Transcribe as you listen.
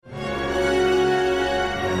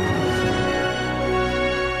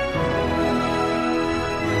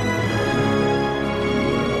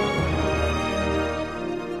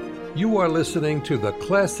are listening to the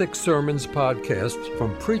Classic Sermons podcast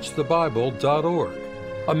from PreachTheBible.org,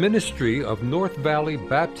 a ministry of North Valley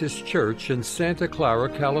Baptist Church in Santa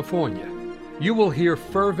Clara, California. You will hear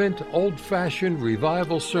fervent, old-fashioned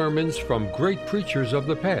revival sermons from great preachers of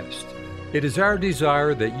the past. It is our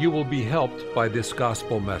desire that you will be helped by this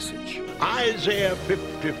gospel message. Isaiah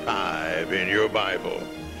 55 in your Bible,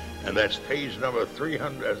 and that's page number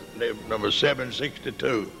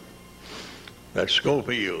 762. That's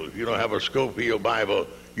Scofield. If you don't have a Scofield Bible,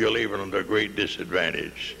 you're living under a great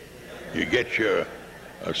disadvantage. You get your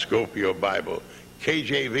Scofield Bible.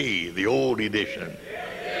 KJV, the old edition.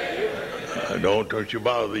 Don't you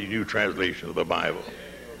bother the new translation of the Bible.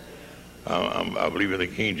 I believe in the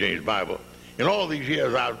King James Bible. In all these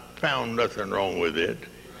years, I've found nothing wrong with it.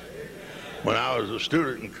 When I was a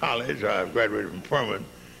student in college, I graduated from Furman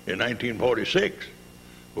in 1946,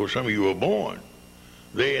 before some of you were born.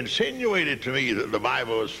 They insinuated to me that the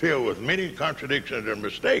Bible was filled with many contradictions and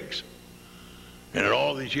mistakes. And in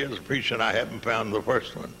all these years of preaching, I haven't found the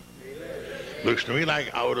first one. Looks to me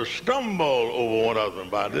like I would have stumbled over one of them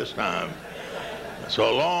by this time.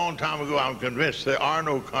 So a long time ago, I'm convinced there are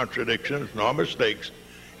no contradictions nor mistakes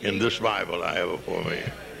in this Bible I have before me.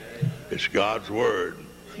 It's God's Word,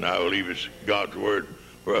 and I believe it's God's Word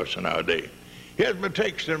for us in our day. Here's my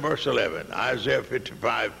text in verse 11, Isaiah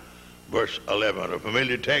 55, verse 11. A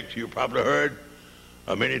familiar text you probably heard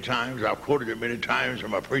many times. I've quoted it many times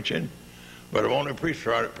in my preaching, but I've only preached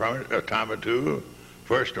from it a time or two.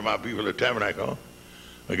 First to my people at Tabernacle.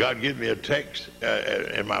 God gives me a text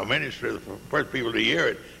in my ministry. The first people to hear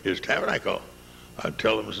it is Tabernacle. I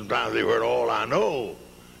tell them sometimes they've heard all I know,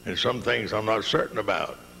 and some things I'm not certain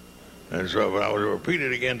about. And so but I will repeat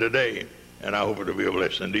it again today, and I hope it will be a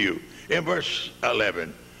blessing to you. In verse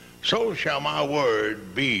 11, so shall my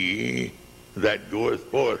word be that goeth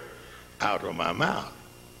forth out of my mouth.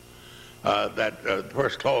 That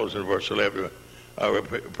first clause in verse 11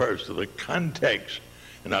 refers to the context,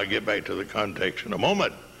 and I'll get back to the context in a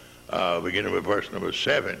moment, beginning with verse number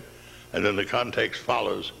 7, and then the context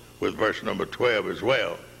follows with verse number 12 as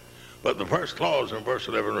well. But the first clause in verse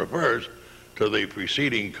 11 refers to the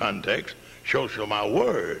preceding context, so shall my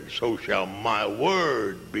word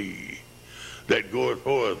be that goeth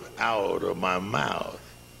forth out of my mouth.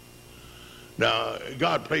 Now,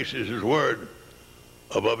 God places his word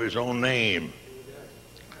above his own name.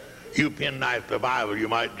 You penknife the Bible, you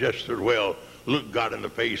might just as well look God in the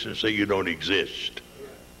face and say you don't exist.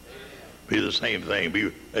 Be the same thing,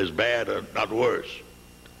 be as bad or not worse.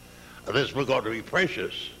 This book ought to be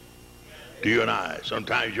precious to you and I.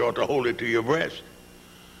 Sometimes you ought to hold it to your breast.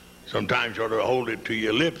 Sometimes you ought to hold it to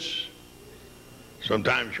your lips.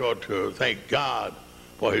 Sometimes you ought to thank God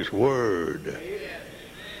for his word.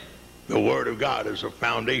 The word of God is the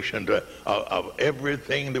foundation of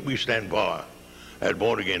everything that we stand for as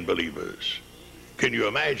born-again believers. Can you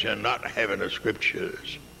imagine not having the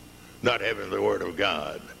scriptures, not having the word of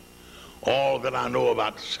God? All that I know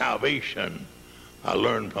about salvation, I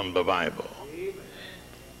learned from the Bible.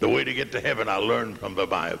 The way to get to heaven, I learned from the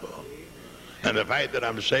Bible. And the fact that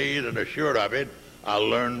I'm saved and assured of it, I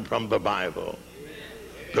learned from the Bible.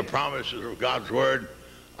 The promises of God's word,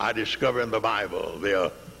 I discover in the Bible.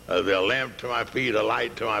 They're a lamp to my feet, a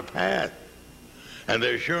light to my path. And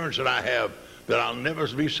the assurance that I have that I'll never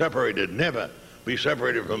be separated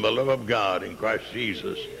from the love of God in Christ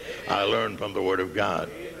Jesus, I learned from the word of God.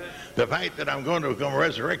 The fact that I'm going to become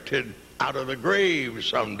resurrected out of the grave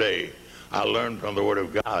someday, I learned from the word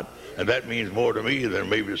of God. And that means more to me than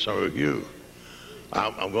maybe to some of you.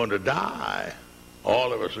 I'm going to die.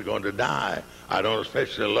 All of us are going to die. I don't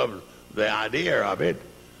especially love the idea of it,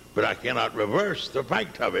 but I cannot reverse the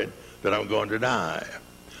fact of it that I'm going to die.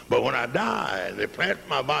 But when I die, they plant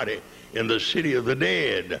my body in the city of the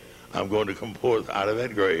dead, I'm going to come forth out of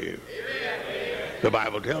that grave. Amen. The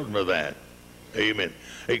Bible tells me that. Amen.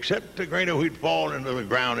 Except the grain of wheat fall into the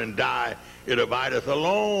ground and die, it abideth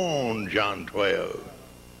alone, John 12.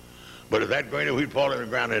 But if that grain of wheat fall in the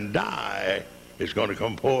ground and die, it's going to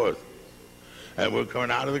come forth. And we're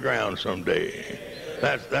coming out of the ground someday.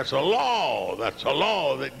 That's a law. That's a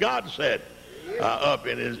law that God set up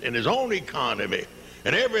in his own economy.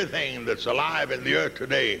 And everything that's alive in the earth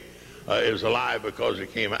today is alive because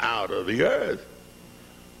it came out of the earth.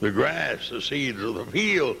 The grass, the seeds of the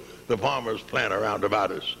field, the farmers plant around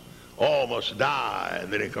about us, all must die,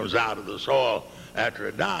 and then it comes out of the soil after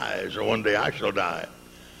it dies, and one day I shall die,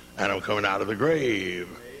 and I'm coming out of the grave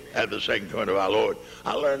at the second coming of our Lord.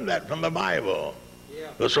 I learned that from the Bible.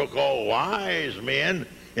 The so-called wise men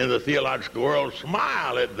in the theological world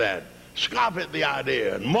smile at that, scoff at the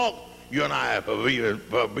idea, and mock you and I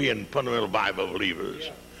for being fundamental Bible believers.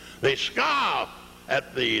 They scoff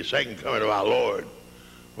at the second coming of our Lord.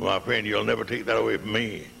 Well, my friend, you'll never take that away from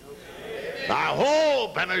me. I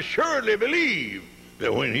hope and assuredly believe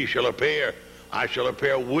that when he shall appear, I shall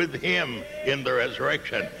appear with him in the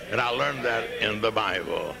resurrection. And I learned that in the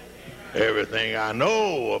Bible. Everything I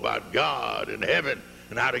know about God and heaven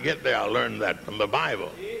and how to get there, I learned that from the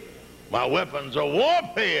Bible. My weapons of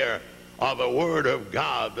warfare are the Word of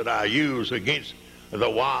God that I use against the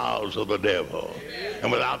wiles of the devil.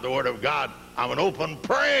 And without the Word of God, I'm an open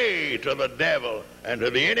prey to the devil and to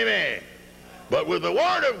the enemy. But with the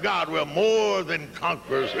Word of God, we're more than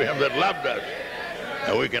conquerors through him that loved us.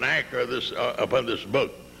 And we can anchor this upon this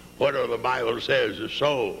book. Whatever the Bible says is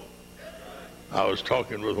so. I was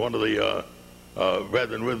talking with one of the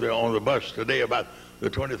brethren with me on the bus today about the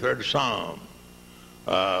 23rd Psalm.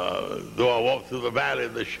 Though I walk through the valley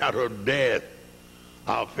of the shadow of death,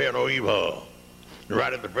 I'll fear no evil. And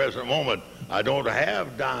right at the present moment, I don't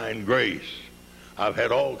have dying grace. I've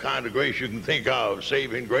had all kind of grace you can think of: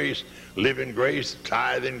 saving grace, living grace,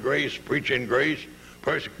 tithing grace, preaching grace,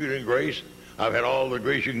 persecuting grace. I've had all the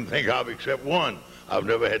grace you can think of except one. I've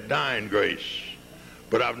never had dying grace.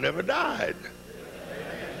 But I've never died.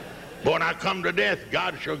 But when I come to death,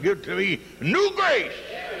 God shall give to me new grace,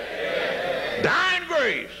 dying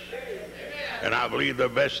grace. And I believe the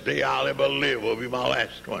best day I'll ever live will be my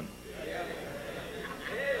last one.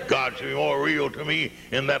 God shall be more real to me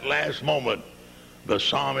in that last moment. The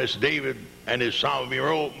psalmist David and his psalm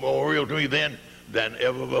will be more real to me then than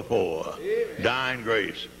ever before. Dying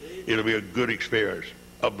grace. It'll be a good experience,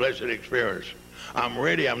 a blessed experience. I'm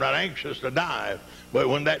ready. I'm not anxious to die. But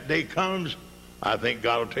when that day comes, I think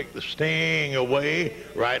God will take the sting away.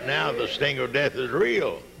 Right now, the sting of death is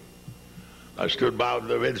real. I stood by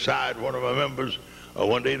the bedside one of my members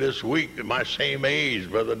one day this week, at my same age,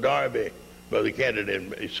 Brother Darby, Brother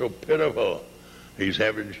Kennedy. He's so pitiful. He's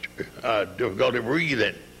having difficulty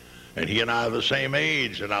breathing. And he and I are the same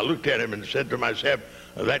age. And I looked at him and said to myself,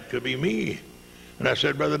 that could be me. And I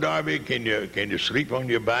said, Brother Darby, can you sleep on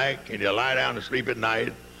your back? Can you lie down and sleep at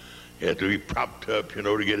night? He had to be propped up,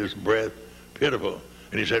 to get his breath. Pitiful.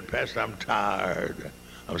 And he said, Pastor, I'm tired.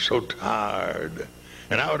 I'm so tired.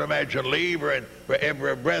 And I would imagine laboring for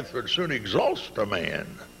every breath would soon exhaust a man.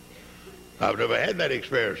 I've never had that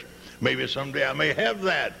experience. Maybe someday I may have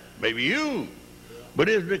that. Maybe you. But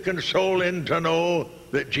isn't it consoling to know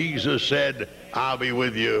that Jesus said, I'll be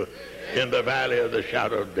with you in the valley of the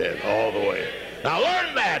shadow of death all the way. Now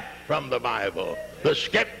learn that from the Bible. The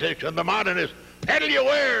skeptics and the modernists peddle you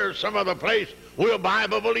wares some other place. Will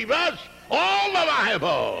Bible believe us? All the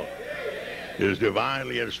Bible is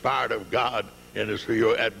divinely inspired of God and is for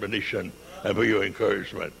your admonition and for your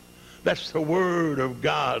encouragement. That's the Word of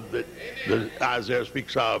God that Isaiah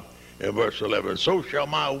speaks of in verse 11. So shall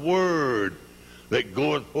my word that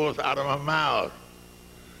goeth forth out of my mouth.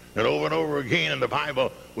 And over again in the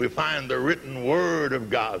Bible, we find the written Word of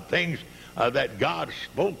God, things that God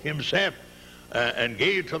spoke himself and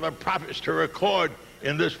gave to the prophets to record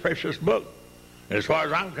in this precious book. And as far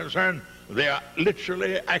as I'm concerned, they are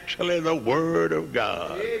literally, actually the Word of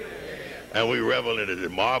God. Amen. And we revel in it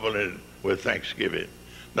and marvel in it with thanksgiving.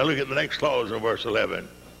 Now look at the next clause in verse 11.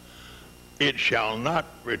 It shall not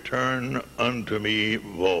return unto me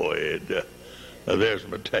void. Now there's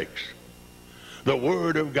my text. The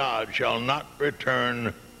Word of God shall not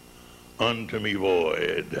return unto me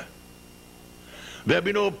void. There'll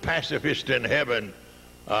be no pacifist in heaven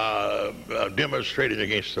demonstrating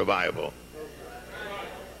against the Bible.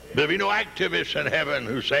 There'll be no activists in heaven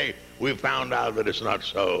who say, we found out that it's not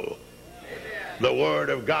so. The Word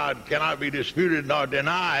of God cannot be disputed nor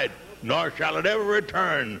denied, nor shall it ever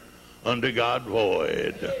return unto God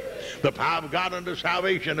void. The power of God unto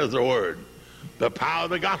salvation is the Word. The power of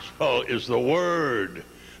the gospel is the Word.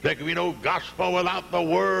 There can be no gospel without the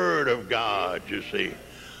Word of God, you see.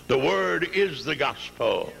 The Word is the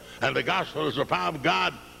gospel, and the gospel is the power of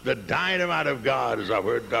God, the dynamite of God, as I've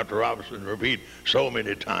heard Dr. Robinson repeat so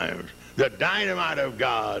many times. The dynamite of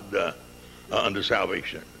God unto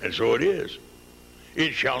salvation. And so it is.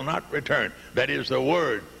 It shall not return. That is, the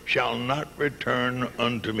Word shall not return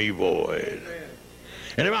unto me void. Amen.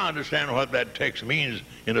 And if I understand what that text means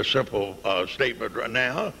in a simple statement right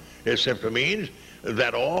now, it simply means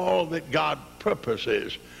that all that God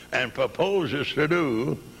purposes and proposes to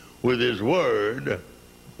do with His Word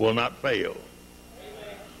will not fail.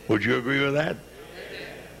 Amen. Would you agree with that? Amen.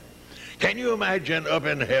 Can you imagine up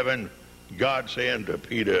in heaven God saying to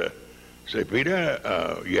Peter, say,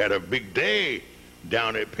 Peter, you had a big day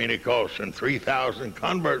down at Pentecost and 3,000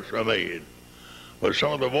 converts were made. But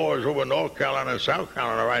some of the boys over in North Carolina and South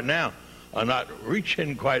Carolina right now are not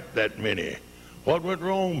reaching quite that many. What went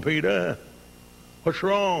wrong, Peter? What's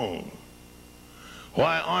wrong?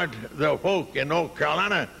 Why aren't the folk in North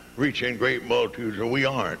Carolina reaching great multitudes, and we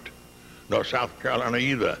aren't? Nor South Carolina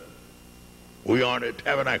either. We aren't at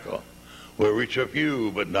Tabernacle. We'll reach a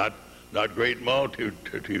few, but not great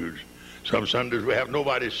multitudes. Some Sundays we have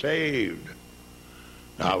nobody saved.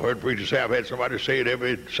 Now, I've heard preachers say, I've had somebody say it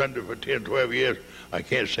every Sunday for 10, 12 years. I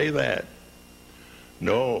can't say that.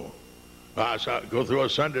 No. I go through a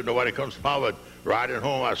Sunday, nobody comes forward. Riding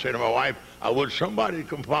home, I say to my wife, I would somebody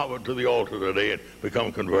come forward to the altar today and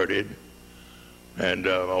become converted. And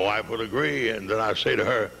my wife would agree, and then I say to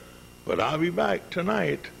her, but I'll be back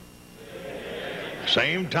tonight.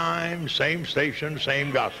 Same time, same station,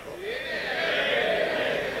 same gospel.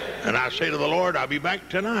 And I say to the Lord, I'll be back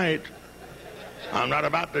tonight. I'm not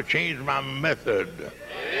about to change my method.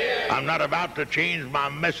 I'm not about to change my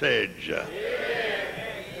message.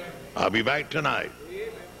 I'll be back tonight,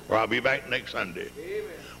 or I'll be back next Sunday.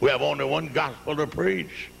 We have only one gospel to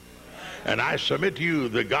preach. And I submit to you,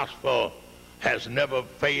 the gospel has never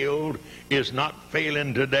failed, is not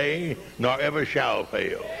failing today, nor ever shall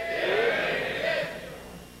fail.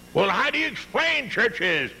 Well, how do you explain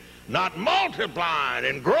churches not multiplying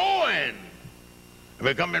and growing and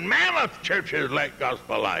becoming mammoth churches like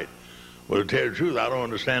Gospel Light? Well, to tell you the truth, I don't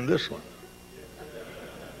understand this one.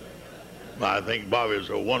 I think Bobby is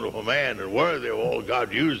a wonderful man and worthy of all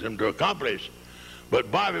God used him to accomplish.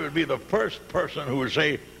 But Bobby would be the first person who would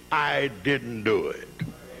say, I didn't do it.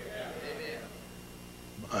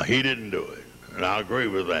 He didn't do it. And I agree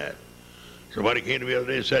with that. Somebody came to me the other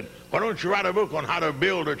day and said, why don't you write a book on how to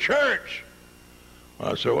build a church?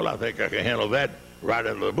 Well, I said, well, I think I can handle that right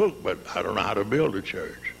into the book, but I don't know how to build a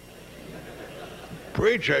church.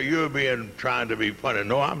 Preacher, you're trying to be funny.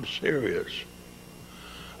 No, I'm serious.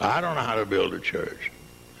 I don't know how to build a church.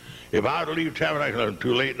 If I were to leave Tabernacle, I'm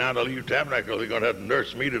too late now to leave Tabernacle. They're going to have to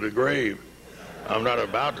nurse me to the grave. I'm not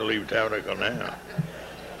about to leave Tabernacle now.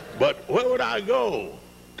 But where would I go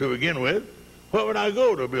to begin with? Where would I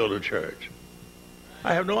go to build a church?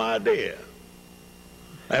 I have no idea.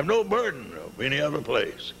 I have no burden of any other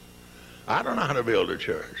place. I don't know how to build a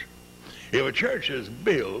church. If a church is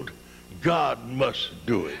built, God must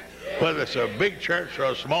do it. Whether it's a big church or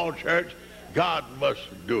a small church, God must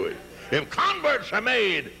do it. If converts are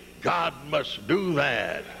made, God must do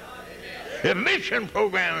that. If mission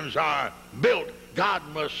programs are built, God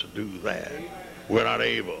must do that. We're not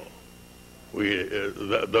able.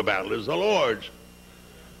 The battle is the Lord's.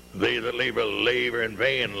 They that labor in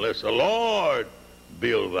vain, unless the Lord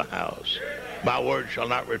build the house. My word shall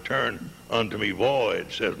not return unto me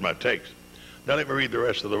void, says my text. Now let me read the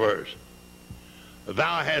rest of the verse.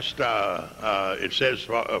 Thou hast, it says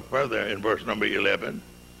further in verse number 11,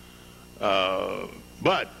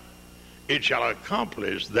 but it shall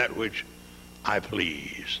accomplish that which I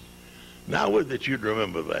please. Now, I would that you'd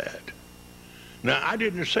remember that. Now, I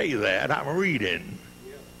didn't say that. I'm reading.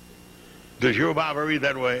 Does your Bible read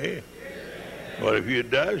that way? Well, if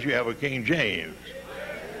it does, you have a King James.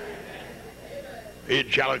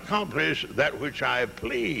 It shall accomplish that which I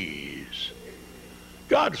please.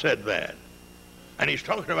 God said that. And he's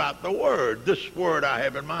talking about the word. This word I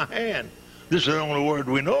have in my hand. This is the only word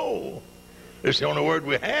we know. It's the only word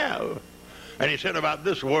we have. And he said about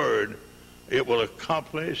this word, it will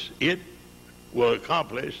accomplish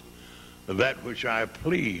that which I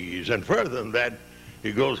please. And further than that,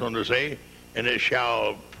 he goes on to say, and it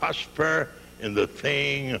shall prosper in the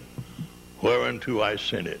thing whereunto I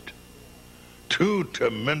sent it. Two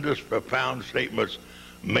tremendous, profound statements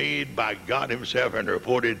made by God himself and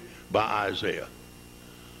reported by Isaiah.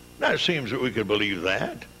 Now, it seems that we could believe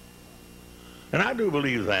that. And I do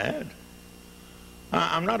believe that.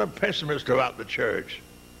 I'm not a pessimist about the church.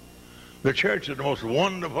 The church is the most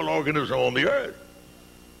wonderful organism on the earth.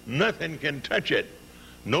 Nothing can touch it.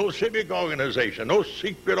 No civic organization, no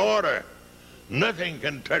secret order. Nothing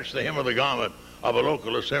can touch the hem of the garment of a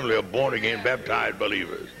local assembly of born-again, baptized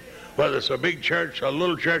believers. Whether it's a big church or a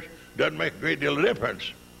little church, doesn't make a great deal of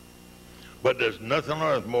difference. But there's nothing on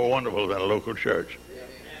earth more wonderful than a local church.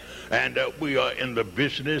 And we are in the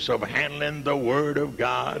business of handling the Word of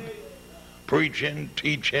God, preaching,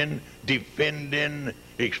 teaching, defending,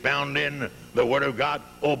 expounding the Word of God,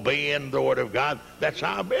 obeying the Word of God. That's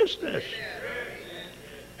our business.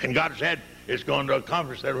 And God said, it's going to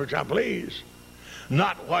accomplish that which I please.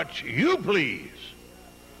 Not what you please.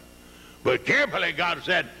 But carefully, God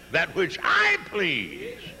said, that which I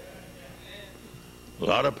please. A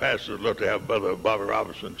lot of pastors love to have Brother Bobby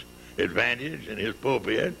Robinson's advantage in his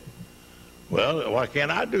pulpit. Well, why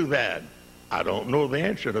can't I do that? I don't know the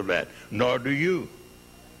answer to that, nor do you.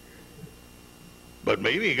 But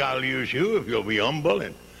maybe God will use you if you'll be humble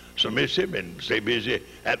and submissive and stay busy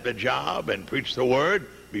at the job and preach the word,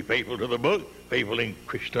 be faithful to the book, faithful in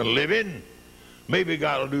Christian living. Maybe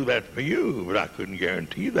God will do that for you, but I couldn't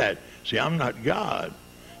guarantee that. See, I'm not God.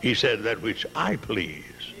 He said that which I please.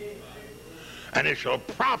 And it shall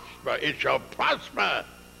prosper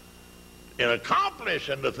in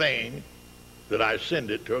accomplishing the thing that I send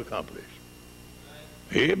it to accomplish.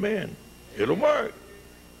 Amen. It'll work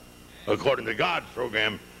according to God's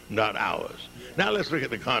program, not ours. Now let's look at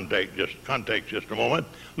the context just a moment.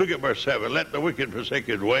 Look at verse 7. Let the wicked forsake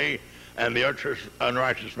his way, and the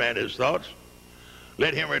unrighteous man his thoughts.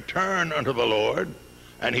 Let him return unto the Lord,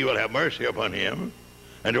 and he will have mercy upon him.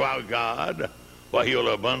 And to our God, well, he will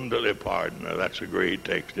abundantly pardon. Now, that's a great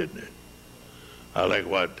text, isn't it? I like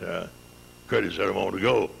what Curtis said a moment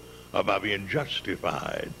ago about being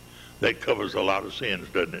justified. That covers a lot of sins,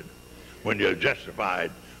 doesn't it? When you're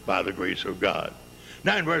justified by the grace of God.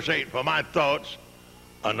 Now in verse 8, for my thoughts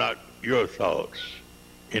are not your thoughts.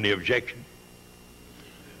 Any objection?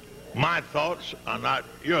 My thoughts are not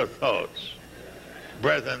your thoughts.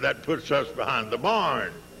 Brethren, that puts us behind the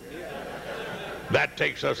barn. That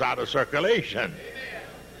takes us out of circulation.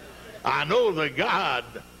 I know the God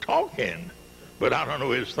talking, but I don't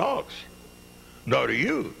know his thoughts. Nor do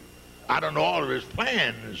you. I don't know all of his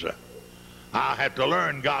plans. I have to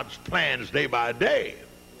learn God's plans day by day.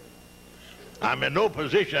 I'm in no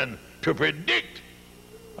position to predict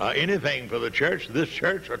anything for the church, this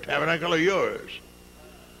church or tabernacle or yours,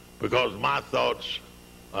 because my thoughts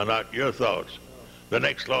are not your thoughts. The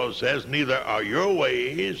next clause says, neither are your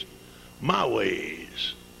ways my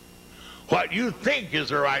ways. What you think is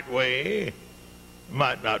the right way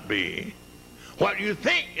might not be. What you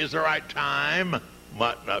think is the right time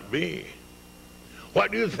might not be.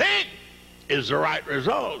 What you think is the right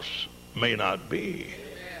results may not be.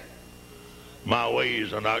 My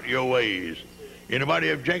ways are not your ways.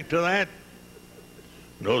 Anybody object to that?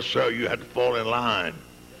 No, sir, you have to fall in line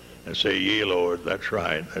and say, yea, Lord, that's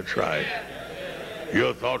right, that's right.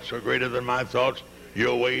 Your thoughts are greater than my thoughts.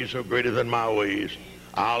 Your ways are greater than my ways.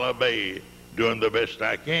 I'll obey, doing the best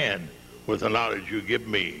I can with the knowledge you give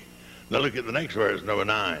me. Now look at the next verse, number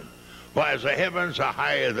 9. For as the heavens are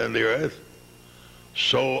higher than the earth,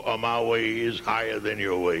 so are my ways higher than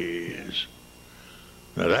your ways.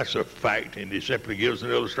 Now that's a fact, and he simply gives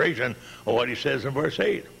an illustration of what he says in verse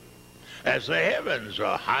 8. As the heavens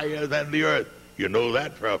are higher than the earth. You know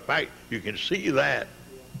that for a fact. You can see that.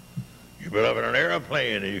 You've been up in an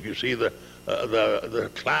airplane and you can see the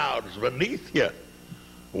clouds beneath you.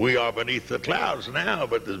 We are beneath the clouds now,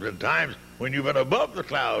 but there's been times when you've been above the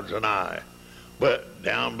clouds and I. But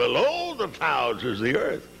down below the clouds is the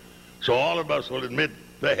earth. So all of us will admit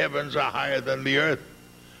the heavens are higher than the earth.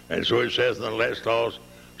 And so it says in the last clause,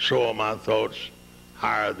 so are my thoughts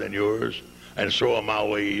higher than yours, and so are my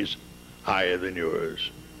ways higher than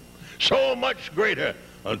yours. So much greater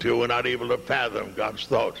until we're not able to fathom God's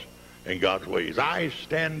thoughts and God's ways. I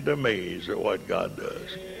stand amazed at what God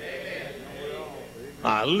does.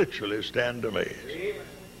 I literally stand amazed.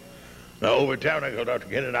 Now over at Tabernacle, Dr.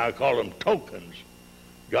 Kennedy and I call them tokens.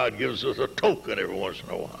 God gives us a token every once in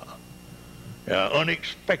a while.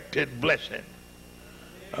 Unexpected blessing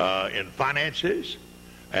in finances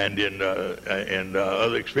and in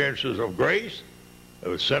other experiences of grace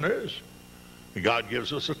with sinners. God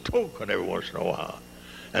gives us a token every once in a while.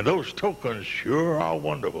 And those tokens sure are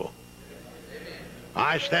wonderful.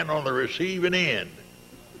 I stand on the receiving end.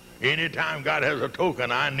 Anytime God has a token,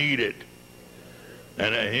 I need it.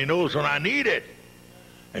 And he knows when I need it.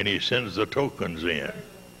 And he sends the tokens in.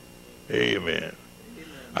 Amen.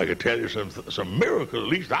 I could tell you some miracles, at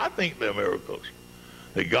least I think they're miracles,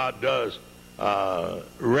 that God does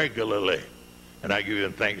regularly. And I give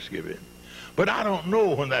him thanksgiving. But I don't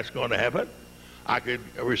know when that's going to happen. I could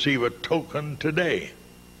receive a token today.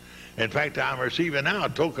 In fact, I'm receiving now a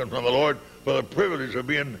token from the Lord for the privilege of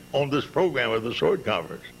being on this program of the Sword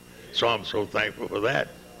Conference. So I'm so thankful for that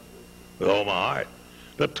with all my heart.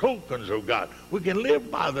 The tokens of God. We can live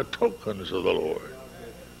by the tokens of the Lord.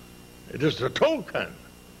 It's just a token.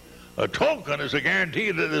 A token is a guarantee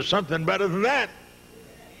that there's something better than that.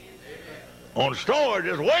 On store,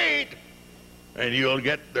 just wait, and you'll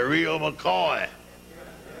get the real McCoy.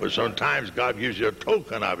 But sometimes God gives you a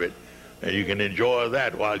token of it, and you can enjoy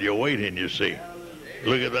that while you're waiting, you see.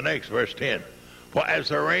 Look at the next, verse 10. For as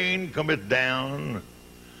the rain cometh down,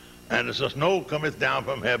 and as the snow cometh down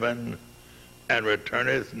from heaven, and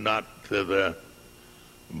returneth not thither,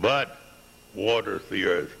 but watereth the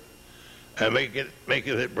earth, and maketh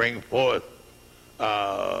it bring forth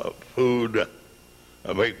food,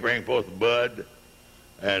 bring forth bud,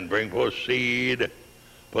 and bring forth seed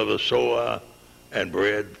for the sower and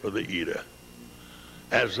bread for the eater.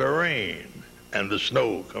 As the rain and the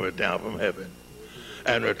snow cometh down from heaven,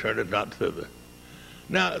 and returneth not thither.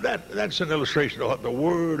 Now, that's an illustration of what the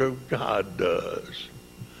Word of God does.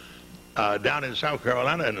 Down in South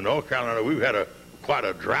Carolina and in North Carolina, we've had quite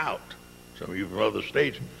a drought. Some of you from other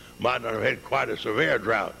states might not have had quite a severe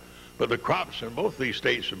drought, but the crops in both these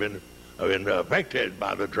states have been affected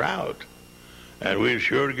by the drought. And we're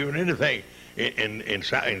sure given anything.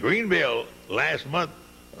 In Greenville last month,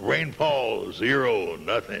 rainfall 0,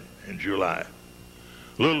 nothing in July.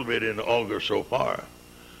 A little bit in August so far,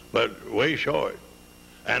 but way short.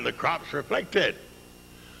 And the crops reflect it.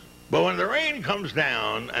 But when the rain comes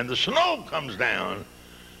down and the snow comes down,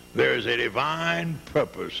 there is a divine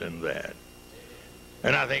purpose in that.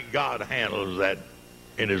 And I think God handles that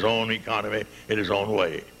in his own economy, in his own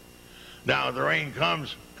way. Now, the rain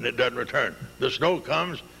comes and it doesn't return. The snow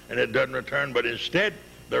comes and it doesn't return, but instead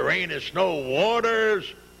the rain and snow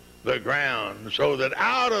waters the ground so that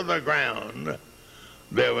out of the ground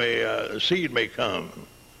seed may come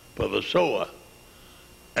for the sower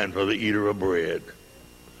and for the eater of bread.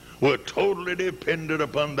 We're totally dependent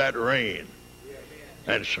upon that rain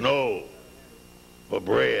and snow for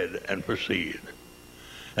bread and for seed.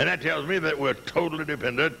 And that tells me that we're totally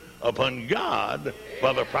dependent upon God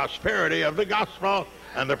for the prosperity of the gospel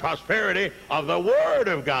and the prosperity of the Word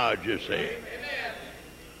of God, you see.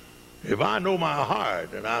 If I know my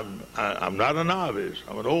heart, and I'm not a novice,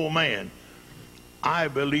 I'm an old man, I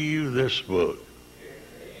believe this book.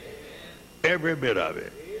 Every bit of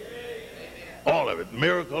it. All of it.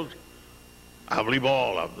 Miracles, I believe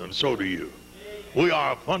all of them. So do you. We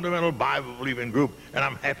are a fundamental Bible-believing group, and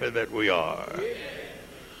I'm happy that we are.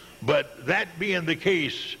 But that being the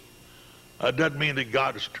case, doesn't mean that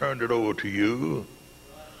God has turned it over to you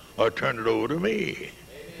or turned it over to me.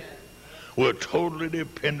 We're totally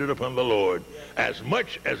dependent upon the Lord as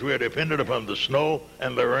much as we're dependent upon the snow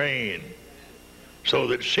and the rain, so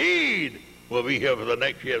that seed will be here for the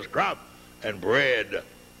next year's crop and bread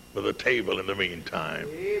for the table in the meantime.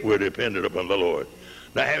 We're dependent upon the Lord.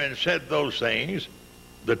 Now, having said those things,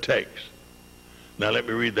 the text. Now, let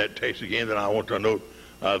me read that text again, then I want to note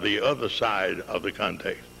the other side of the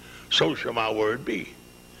context. So shall my word be.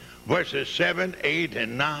 Verses 7, 8,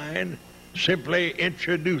 and 9 simply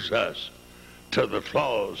introduce us to the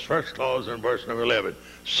clause, first clause in verse number 11.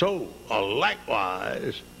 So,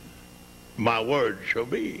 likewise, my word shall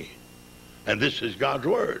be. And this is God's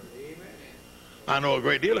word. Amen. I know a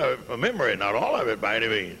great deal of it from memory, not all of it by any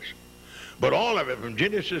means. But all of it, from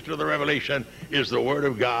Genesis to the Revelation, is the word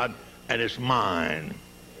of God, and it's mine.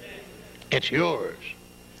 It's yours.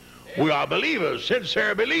 We are believers,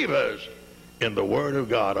 sincere believers, in the word of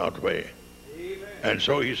God, aren't we? And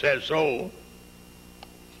so he says, so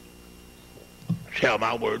shall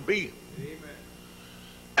my word be. Amen.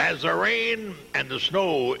 As the rain and the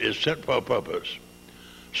snow is sent for a purpose,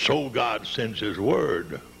 so God sends his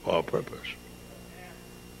word for a purpose.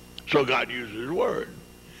 So God uses his word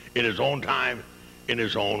in his own time, in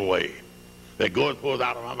his own way. That goeth forth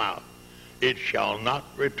out of my mouth, it shall not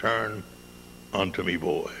return unto me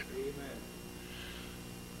void.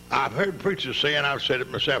 I've heard preachers say, and I've said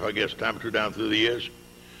it myself, I guess, a time or two down through the years,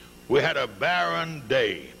 we had a barren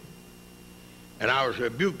day. And I was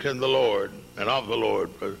rebuked in the Lord and of the Lord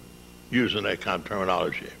for using that kind of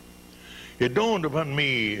terminology. It dawned upon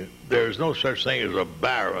me there's no such thing as a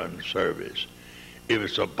barren service. If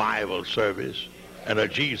it's a Bible service and a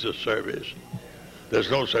Jesus service,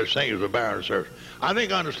 there's no such thing as a barren service. I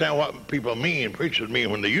think I understand what people mean, preachers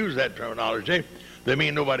mean, when they use that terminology. They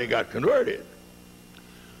mean nobody got converted.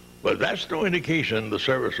 But that's no indication the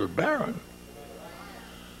service was barren.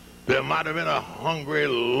 There might have been a hungry,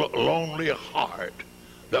 lonely heart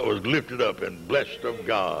that was lifted up and blessed of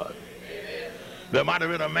God. There might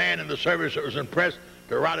have been a man in the service that was impressed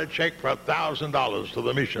to write a check for $1,000 to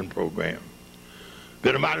the mission program.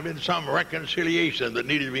 There might have been some reconciliation that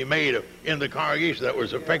needed to be made in the congregation that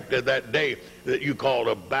was affected that day that you called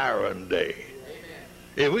a barren day.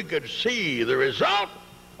 If we could see the result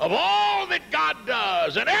of all that God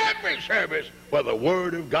does in every service where the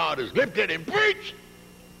word of God is lifted and preached,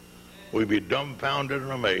 we'd be dumbfounded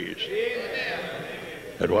and amazed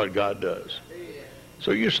at what God does. So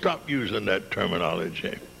you stop using that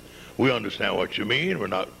terminology. We understand what you mean. We're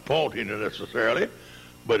not faulting it necessarily,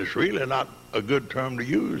 but it's really not a good term to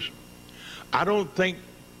use. I don't think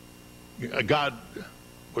God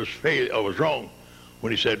was wrong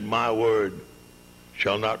when he said, my word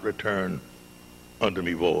shall not return unto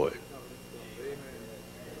me void.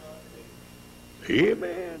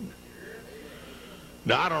 Amen.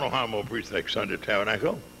 Now, I don't know how I'm going to preach next Sunday at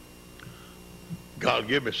Tabernacle. God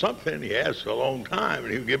give me something. He has for a long time,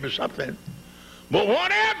 and he'll give me something. But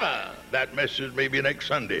whatever that message may be next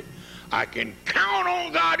Sunday, I can count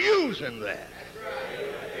on God using that.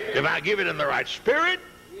 If I give it in the right spirit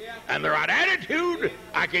and the right attitude,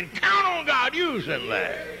 I can count on God using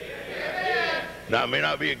that. Now, it may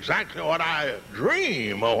not be exactly what I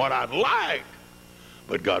dream or what I'd like,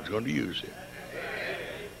 but God's going to use it.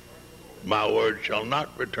 My word shall not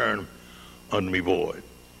return unto me void.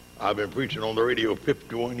 I've been preaching on the radio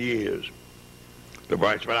 51 years. The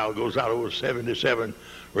Bright Spot Hour goes out over 77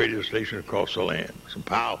 radio stations across the land. Some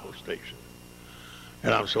powerful stations.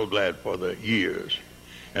 And I'm so glad for the years.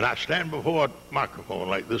 And I stand before a microphone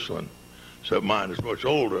like this one, except mine is much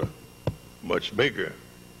older, much bigger.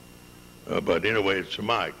 But anyway, it's a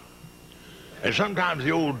mic. And sometimes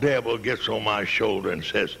the old devil gets on my shoulder and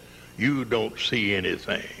says, you don't see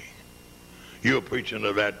anything. You're preaching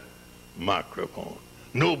to that microphone.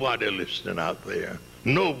 Nobody listening out there.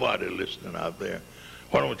 Nobody listening out there.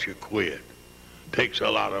 Why don't you quit? Takes a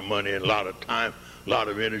lot of money and a lot of time, a lot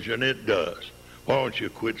of energy, and it does. Why don't you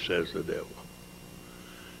quit, says the devil.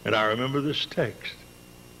 And I remember this text.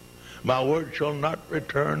 My word shall not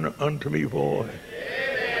return unto me void.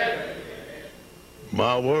 Amen.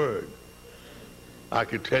 My word. I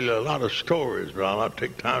could tell you a lot of stories, but I'll not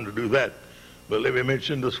take time to do that. But let me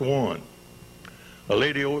mention this one. A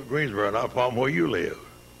lady over at Greensboro, not far from where you live,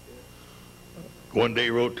 one day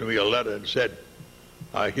wrote to me a letter and said,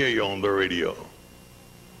 I hear you on the radio.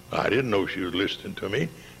 I didn't know she was listening to me.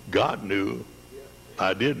 God knew.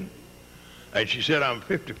 I didn't. And she said, I'm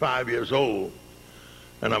 55 years old,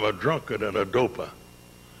 and I'm a drunkard and a doper.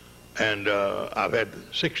 And I've had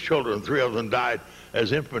 6 children. 3 of them died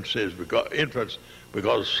as infants because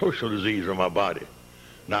of social disease in my body.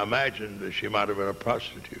 Now imagine that she might have been a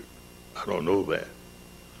prostitute. I don't know that.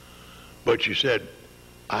 But she said,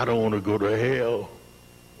 I don't want to go to hell.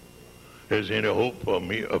 There's any hope for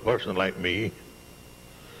me, a person like me?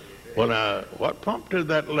 Well, now, what prompted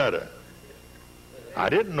that letter? I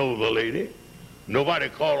didn't know the lady. Nobody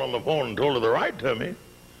called on the phone and told her to write to me.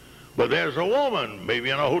 But there's a woman,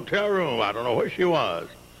 maybe in a hotel room. I don't know where she was.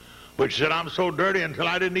 But she said, I'm so dirty until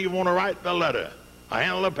I didn't even want to write the letter. I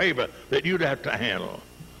handle the paper that you'd have to handle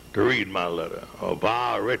to read my letter. A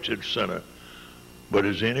vile, wretched sinner. But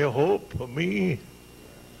is any hope for me?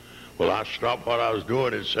 Well, I stopped what I was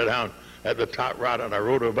doing and sat down at the top right, and I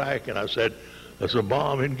wrote her back, and I said, there's a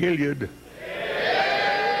balm in Gilead.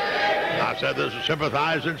 I said, there's a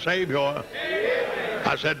sympathizing Savior.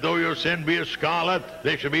 I said, though your sin be as scarlet,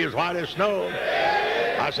 they shall be as white as snow.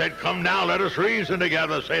 I said, come now, let us reason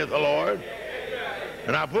together, saith the Lord.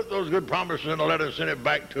 And I put those good promises in a letter and sent it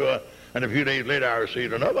back to her. And a few days later, I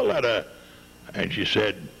received another letter. And she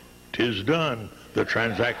said, 'tis done. The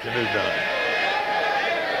transaction is done.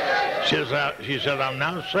 She said, I'm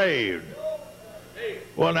now saved.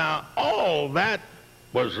 Well, now, all that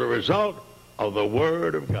was the result of the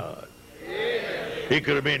Word of God. It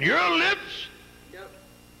could have been your lips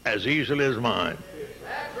as easily as mine.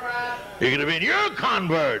 It could have been your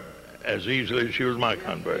convert as easily as she was my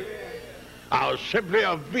convert. I was simply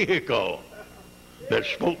a vehicle that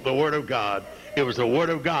spoke the Word of God. It was the Word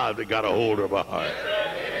of God that got a hold of her heart.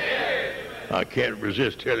 I can't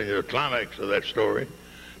resist telling you the climax of that story.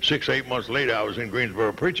 6 or 8 months later, I was in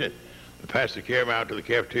Greensboro preaching. The pastor carried me out to the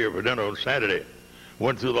cafeteria for dinner on Saturday.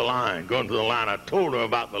 Went through the line. Going through the line, I told him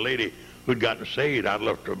about the lady who'd gotten saved. I'd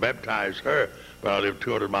love to baptize her, but I lived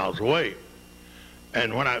 200 miles away.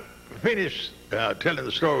 And when I finished telling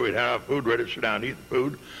the story, we'd had our food ready to sit down and eat the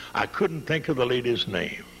food. I couldn't think of the lady's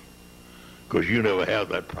name. Because you never have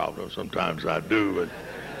that problem. Sometimes I do.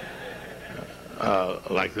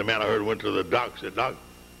 But like the man I heard went to the doc, said, Doc,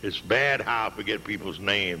 it's bad how I forget people's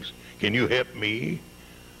names. Can you help me?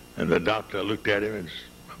 And the doctor looked at him and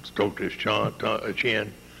stroked his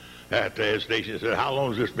chin after his station and said, how long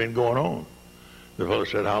has this been going on? The fellow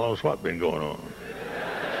said, how long has what been going on?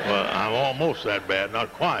 Well, I'm almost that bad,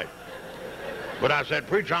 not quite. But I said,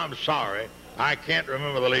 preacher, I'm sorry. I can't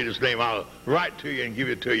remember the lady's name. I'll write to you and give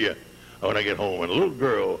it to you when I get home. And a little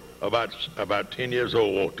girl, about 10 years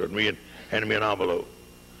old, walked up to me and handed me an envelope.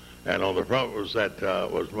 And on the front was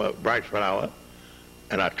my Bright Spot Hour.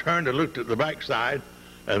 And I turned and looked at the backside,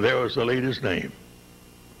 and there was the lady's name.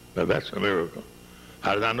 Now, that's a miracle.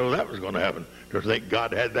 How did I know that was going to happen? Just think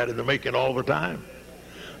God had that in the making all the time.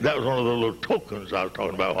 That was one of the little tokens I was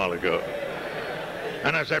talking about a while ago.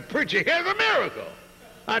 And I said, preacher, here's a miracle.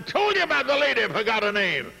 I told you about the lady who forgot her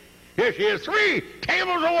name. Here she is 3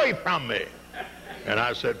 tables away from me. And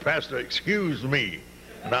I said, Pastor, excuse me.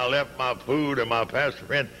 And I left my food and my pastor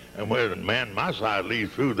friend, and when, man, my side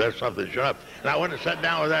leaves food, that's something to shut up. And I went and sat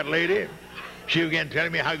down with that lady. She began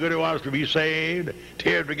telling me how good it was to be saved.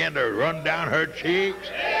 Tears began to run down her cheeks.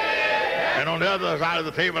 And on the other side of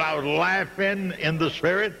the table, I was laughing in the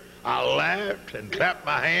spirit. I laughed and clapped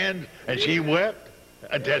my hands, and she wept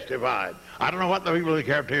and testified. I don't know what the people in the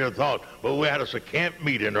cafeteria thought, but we had us a camp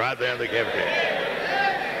meeting right there in the cafeteria.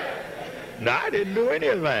 No, I didn't do any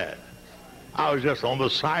of that. I was just on the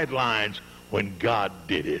sidelines when God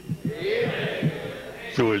did it. Amen.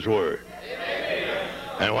 Through his word. Amen.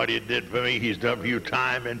 And what he did for me, he's done for you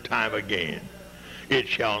time and time again. It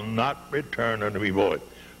shall not return unto me void.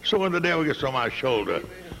 So when the devil gets on my shoulder,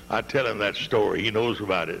 I tell him that story. He knows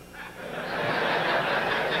about it.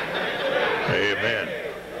 Amen.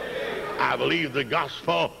 I believe the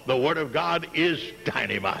gospel, the word of God, is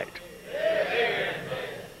dynamite.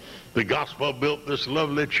 The gospel built this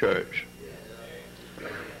lovely church.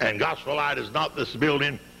 And Gospel Light is not this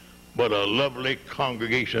building, but a lovely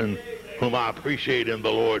congregation whom I appreciate in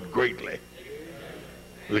the Lord greatly.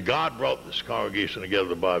 The God brought this congregation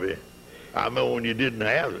together, Bobby. I remember when you didn't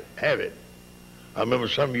have it. I remember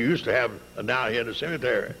some of you used to have now here in the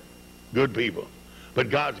cemetery. Good people. But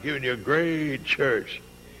God's given you a great church.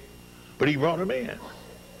 But he brought them in.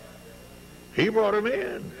 He brought them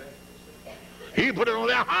in. He put it on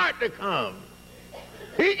their heart to come.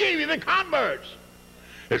 He gave you the converts.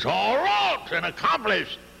 It's all wrought and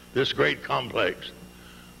accomplished, this great complex,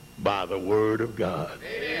 by the word of God.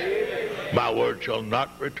 Amen. My word shall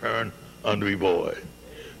not return unto me void.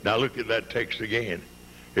 Now look at that text again.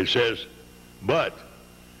 It says, but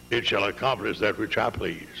it shall accomplish that which I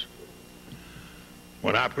please.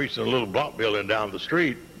 When I preached in a little block building down the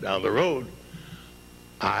street, down the road,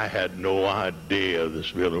 I had no idea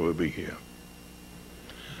this building would be here.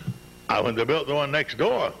 When they built the one next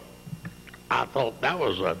door, I thought that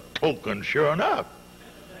was a token, sure enough.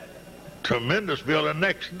 Tremendous building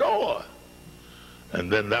next door.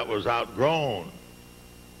 And then that was outgrown.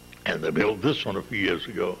 And they built this one a few years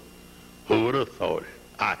ago. Who would have thought it?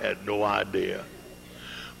 I had no idea.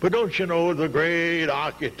 But don't you know, the great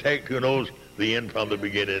architect who knows the end from the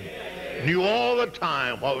beginning knew all the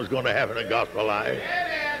time what was going to happen in Gospel Life.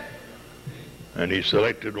 And he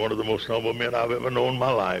selected one of the most humble men I've ever known in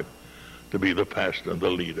my life to be the pastor and the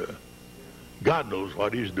leader. God knows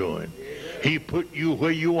what he's doing. He put you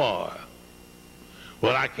where you are.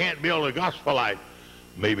 Well, I can't build a Gospel Light.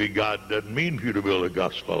 Maybe God doesn't mean for you to build a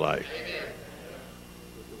Gospel Light.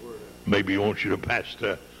 Maybe he wants you to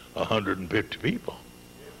pastor 150 people.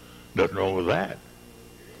 Nothing wrong with that.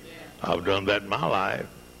 I've done that in my life.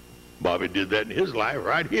 Bobby did that in his life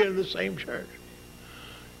right here in the same church.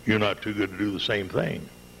 You're not too good to do the same thing.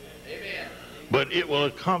 Amen. But it will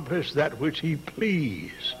accomplish that which he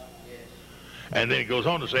please. And then he goes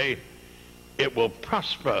on to say, it will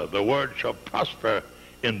prosper. The word shall prosper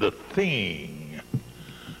in the thing.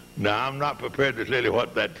 Now, I'm not prepared to tell you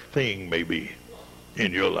what that thing may be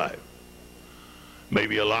in your life.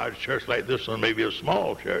 Maybe a large church like this one, maybe a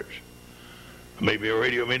small church. Maybe a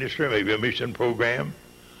radio ministry, maybe a mission program,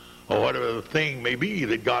 or whatever the thing may be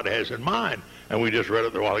that God has in mind. And we just read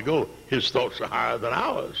it a while ago. His thoughts are higher than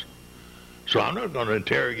ours. So I'm not going to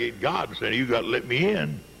interrogate God and say, you got to let me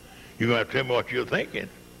in. You're going to have to tell me what you're thinking.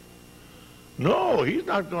 No, he's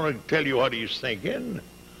not going to tell you what he's thinking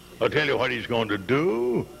or tell you what he's going to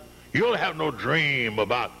do. You'll have no dream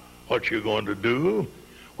about what you're going to do.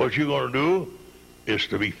 What you're going to do is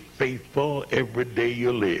to be faithful every day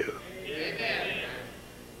you live. Amen.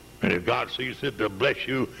 And if God sees fit to bless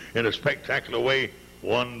you in a spectacular way,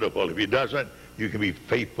 wonderful. If he doesn't, you can be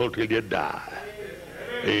faithful till you die.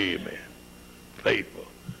 Amen. Faithful.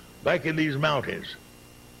 Back in these mountains,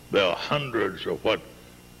 there are hundreds of what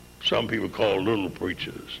some people call little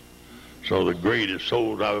preachers. So the greatest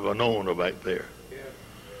souls I've ever known are back there.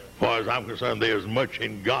 As far as I'm concerned, there's much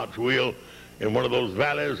in God's will in one of those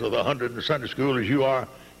valleys of the 100 in Sunday school as you are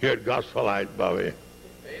here at Gospel Light, Bobby.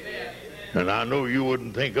 Amen. And I know you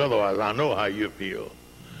wouldn't think otherwise. I know how you feel.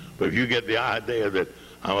 But if you get the idea that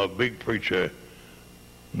I'm a big preacher,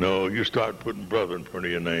 no, you start putting brother in front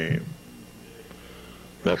of your name.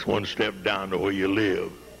 That's one step down to where you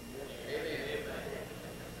live.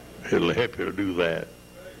 It'll help you to do that.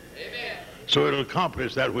 So it'll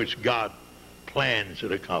accomplish that which God plans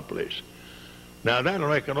to accomplish. Now that'll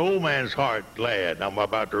make an old man's heart glad. I'm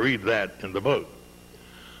about to read that in the book.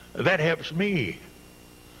 That helps me.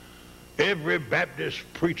 Every Baptist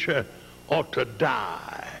preacher ought to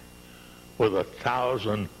die with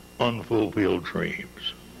 1,000 unfulfilled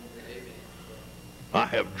dreams. I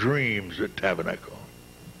have dreams at Tabernacle.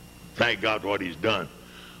 Thank God for what he's done.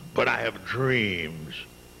 But I have dreams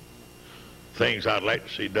things I'd like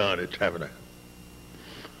to see done at Tabernacle.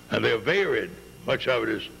 And they're varied. Much of it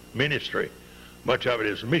is ministry. Much of it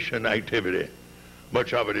is mission activity.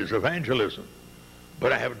 Much of it is evangelism.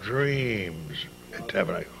 But I have dreams at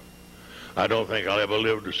Tabernacle. I don't think I'll ever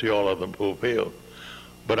live to see all of them fulfilled.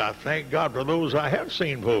 But I thank God for those I have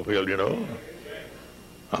seen fulfilled, you know.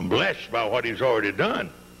 I'm blessed by what he's already done.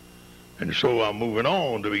 And so I'm moving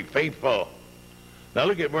on to be faithful. Now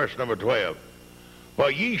look at verse number 12. For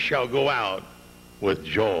ye shall go out with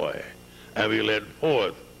joy and be led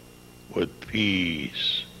forth with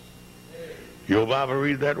peace. Your Bible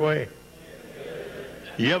read that way?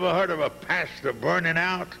 You ever heard of a pastor burning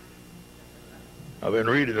out? I've been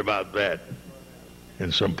reading about that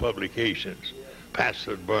in some publications.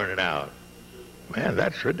 Pastors burning out. Man,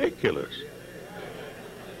 that's ridiculous.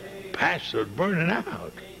 Pastors burning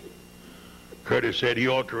out. Curtis said he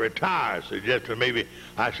ought to retire, suggested maybe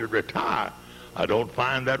I should retire. I don't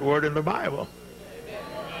find that word in the Bible.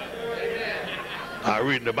 I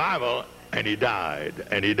read the Bible, and he died,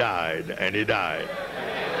 and he died, and he died.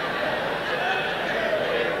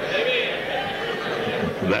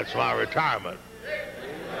 That's my retirement.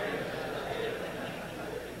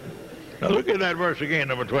 Now look at that verse again,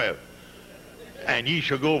 number 12. And ye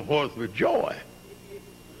shall go forth with joy.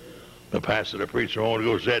 The pastor that preached a moment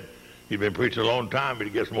ago said he'd been preaching a long time, but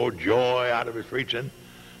he gets more joy out of his preaching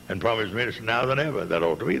and from his ministry now than ever. That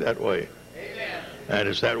ought to be that way. Amen. And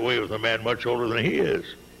it's that way with a man much older than he is.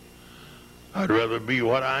 I'd rather be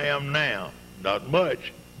what I am now. Not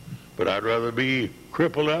much, but I'd rather be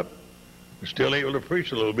crippled up and still able to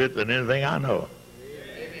preach a little bit than anything I know.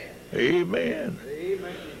 Amen.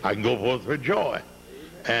 Amen. I can go forth with joy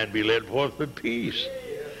and be led forth with peace.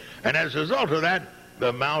 And as a result of that,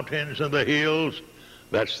 the mountains and the hills,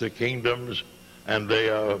 that's the kingdoms, and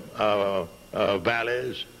the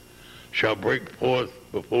valleys shall break forth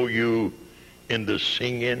before you in the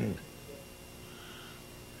singing.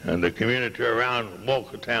 And the community around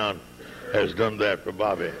Walkertown has done that for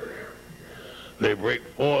Bobby. They break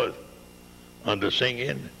forth unto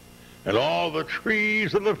singing, and all the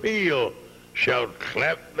trees of the field shall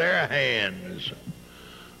clap their hands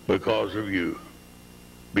because of you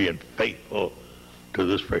being faithful to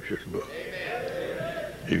this precious book.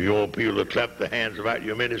 Amen. If you want people to clap their hands about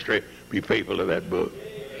your ministry, be faithful to that book.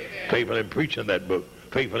 Amen. Faithful in preaching that book.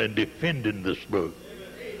 Faithful in defending this book.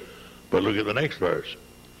 Amen. But look at the next verse.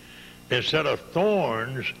 Instead of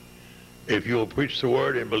thorns, if you'll preach the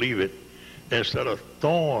word and believe it, instead of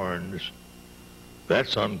thorns,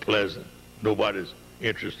 that's unpleasant. Nobody's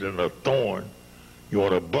interested in a thorn. You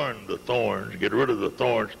want to burn the thorns, get rid of the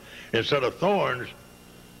thorns. Instead of thorns,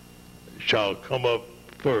 shall come up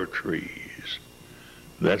fir trees.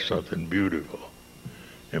 That's something beautiful.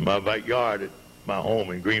 In my backyard at my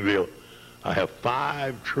home in Greenville, I have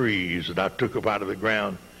 5 trees that I took up out of the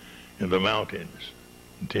ground in the mountains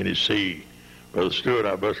in Tennessee. Brother Stewart,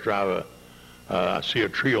 our bus driver, I see a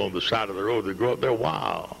tree on the side of the road that grow up there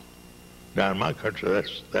wild. Down in my country,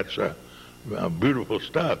 that's beautiful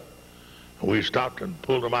stuff. And we stopped and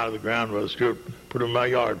pulled them out of the ground. Brother Stewart put them in my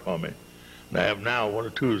yard for me. And I have now 1 or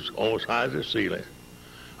 2 that's almost high as the ceiling.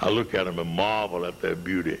 I look at them and marvel at their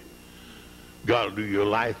beauty. God will do your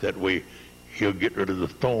life that way. He'll get rid of the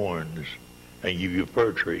thorns and give you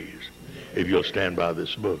fir trees if you'll stand by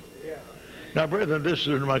this book. Now, brethren, this is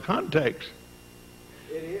in my context.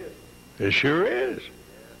 It is. It sure is.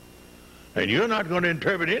 And you're not going to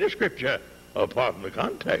interpret any scripture apart from the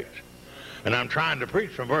context. And I'm trying to preach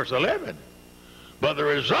from verse 11. But the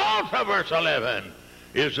result of verse 11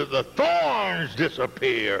 is that the thorns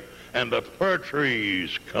disappear and the fir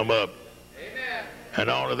trees come up. Amen. And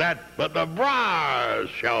all of that. But the briars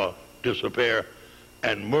shall disappear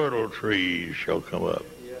and myrtle trees shall come up.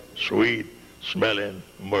 Yep. Sweet smelling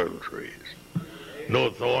myrtle trees. Amen. No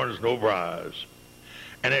thorns, no briars.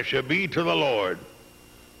 And it shall be to the Lord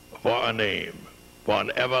for a name, for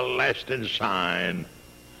an everlasting sign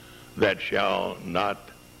that shall not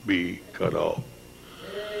be cut off.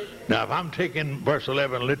 Now, if I'm taking verse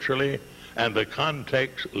 11 literally and the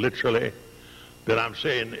context literally, then I'm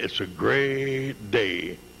saying it's a great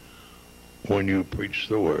day when you preach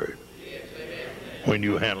the word, when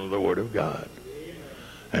you handle the word of God.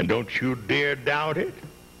 And don't you dare doubt it.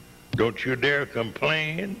 Don't you dare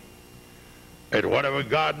complain at whatever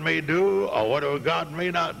God may do or whatever God may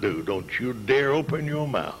not do. Don't you dare open your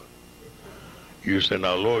mouth. You say,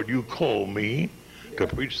 now, Lord, you called me to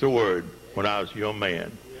preach the word when I was your man,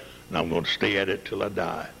 and I'm going to stay at it till I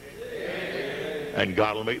die. And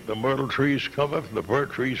God will make the myrtle trees come up and the fir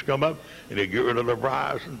trees come up, and he'll get rid of the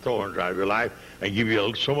briars and thorns out of your life and give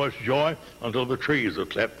you so much joy until the trees will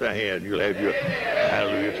clap their hands. You'll have your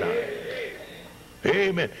hallelujah time.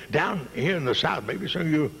 Amen. Down here in the South, maybe some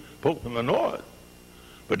of you folk from the North,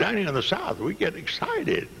 but down here in the South, we get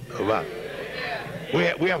excited about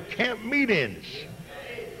it. We have camp meetings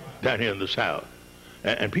down here in the South,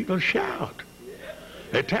 and people shout.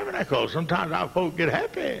 At Tabernacle, sometimes our folk get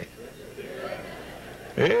happy.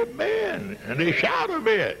 Amen. And they shout a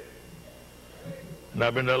bit. And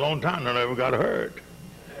I've been there a long time, and I never got hurt.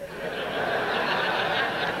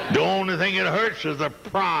 The only thing that hurts is the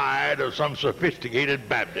pride of some sophisticated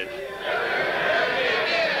Baptist.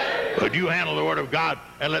 But you handle the Word of God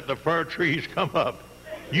and let the fir trees come up.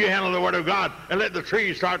 You handle the Word of God and let the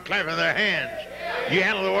trees start clapping their hands. You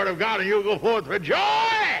handle the Word of God and you'll go forth with joy.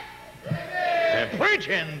 And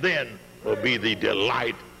preaching then will be the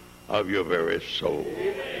delight of your very soul.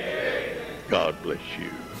 God bless you.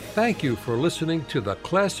 Thank you for listening to the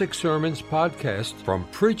Classic Sermons podcast from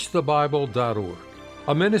PreachTheBible.org,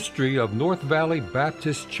 a ministry of North Valley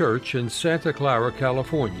Baptist Church in Santa Clara,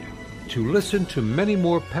 California. To listen to many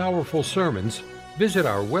more powerful sermons, visit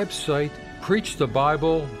our website,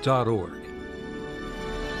 PreachTheBible.org.